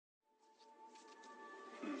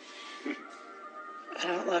I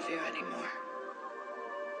don't love you anymore.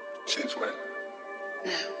 Since when?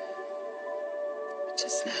 Now.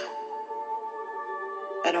 Just now.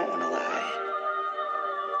 I don't want to lie.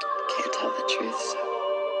 I can't tell the truth, so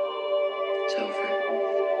it's over.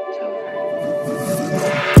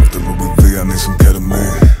 Put the Louis V, I need some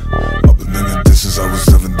ketamine. I've been in the dishes, I was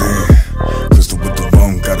 17. Crystal with the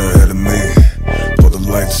rum, got ahead of me. Pull the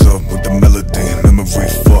lights up with the melody. Memory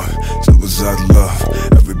fought, so it was out of love.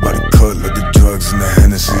 Everybody cut like the drugs in the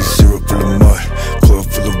Hennessy. Syrup full of mud, club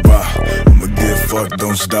full of rock. I'ma get fucked,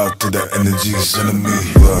 don't stop till the energy's enemy.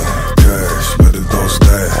 Blood, cash, let it all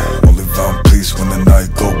stay. Only found peace when the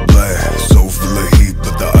night go black. So full of heat,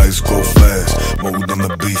 but the ice grow fast. Mold on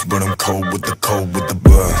the beef, but I'm cold with the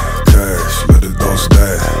blood. Cash, let it all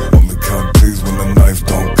stay. Only count peace when the knife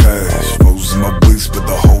don't cash. Rose in my bleach, but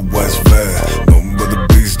the whole West bad. Nothing but the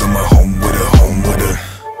beast, I'm at home with it, home with it.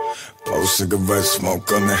 Blow cigarette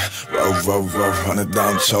smoke on it. Roll, run it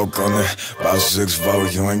down, choke on it. About 6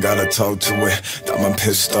 volt, you ain't gotta talk to it. Got my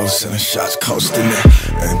pistols, sending shots, coasting it.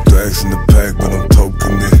 Anthrax in the pack, but I'm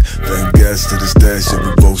toking it. Bang gas to the stash, yeah,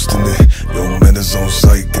 we roasting it. Yo, man is on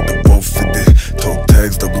sight, get the rope fit it. Toe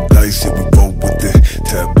tags, double dice, yeah, we roll with it.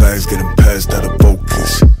 Tap bags, getting past out of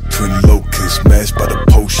focus. Twin locusts, mashed by the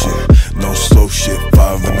potion. No slow shit,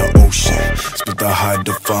 fire in the ocean. Spit the high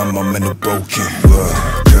define, my men are broken. Blood,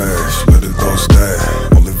 cash, let it all stay.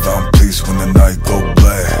 Only found peace when the night go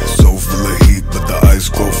black. So